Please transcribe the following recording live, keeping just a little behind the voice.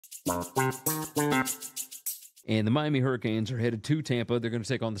And the Miami Hurricanes are headed to Tampa. They're going to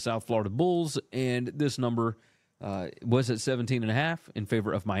take on the South Florida Bulls, and this number was at 17.5 in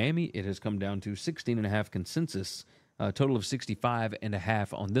favor of Miami. It has come down to 16.5 consensus, a total of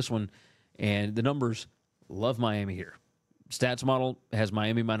 65.5 on this one. And the numbers love Miami here. Stats model has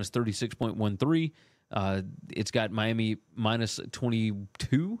Miami minus 36.13. It's got Miami minus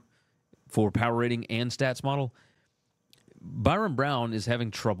 22 for power rating and stats model. Byron Brown is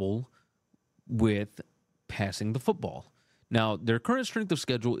having trouble with passing the football. Now, their current strength of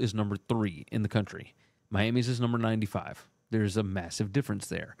schedule is number 3 in the country. Miami's is number 95. There's a massive difference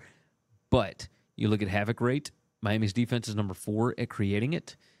there. But you look at havoc rate, Miami's defense is number 4 at creating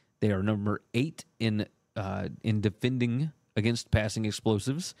it. They are number 8 in defending against passing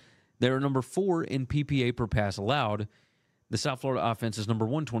explosives. They are number 4 in PPA per pass allowed. The South Florida offense is number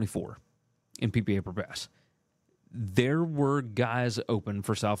 124 in PPA per pass. There were guys open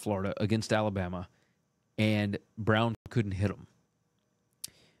for South Florida against Alabama, and Brown couldn't hit them.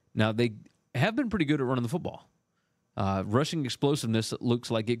 Now, they have been pretty good at running the football. Rushing explosiveness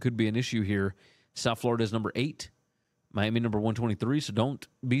looks like it could be an issue here. South Florida is number 8, Miami number 123, so don't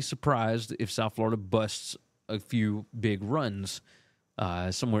be surprised if South Florida busts a few big runs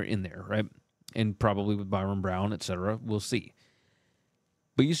somewhere in there, right? And probably with Byron Brown, et cetera. We'll see.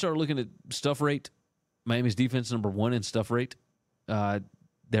 But you start looking at stuff rate. Miami's defense number 1 in stuff rate.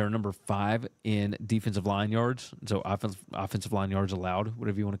 They're number 5 in defensive line yards, so offensive line yards allowed,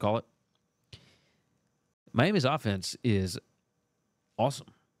 whatever you want to call it. Miami's offense is awesome.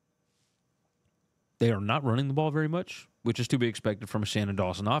 They are not running the ball very much, which is to be expected from a Shannon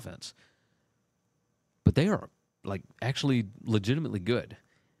Dawson offense. But they are actually legitimately good.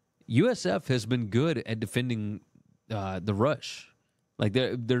 USF has been good at defending the rush.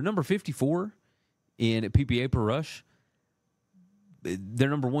 They're number 54 in PPA per rush. They're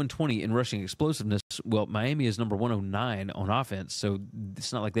number 120 in rushing explosiveness. Well, Miami is number 109 on offense, so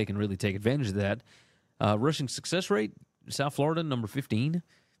it's not like they can really take advantage of that. Rushing success rate, South Florida, number 15.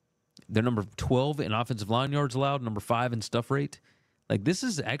 They're number 12 in offensive line yards allowed, number 5 in stuff rate. This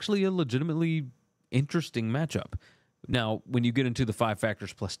is actually a legitimately interesting matchup. Now, when you get into the 5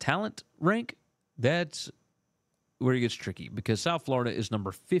 factors plus talent rank, that's where it gets tricky because South Florida is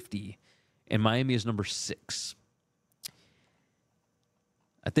number 50 and Miami is number 6.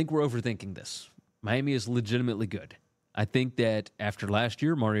 I think we're overthinking this. Miami is legitimately good. I think that after last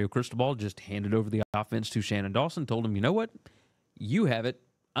year, Mario Cristobal just handed over the offense to Shannon Dawson, told him, you know what? You have it.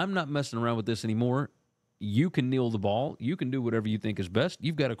 I'm not messing around with this anymore. You can kneel the ball. You can do whatever you think is best.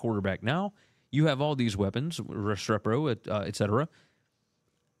 You've got a quarterback now. You have all these weapons, Restrepo, et cetera.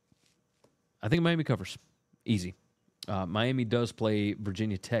 I think Miami covers. Easy. Miami does play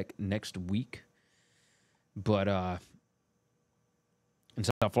Virginia Tech next week, but and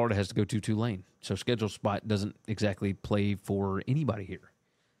South Florida has to go to Tulane. So schedule spot doesn't exactly play for anybody here.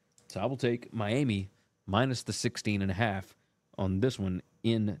 So I will take Miami minus the 16.5 on this one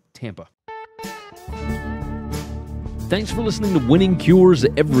in Tampa. Thanks for listening to Winning Cures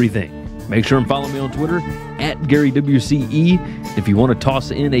Everything. Make sure and follow me on Twitter at GaryWCE. If you want to toss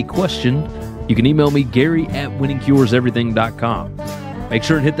in a question, you can email me, Gary@winningcureseverything.com. Make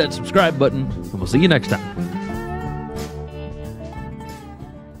sure and hit that subscribe button, and we'll see you next time.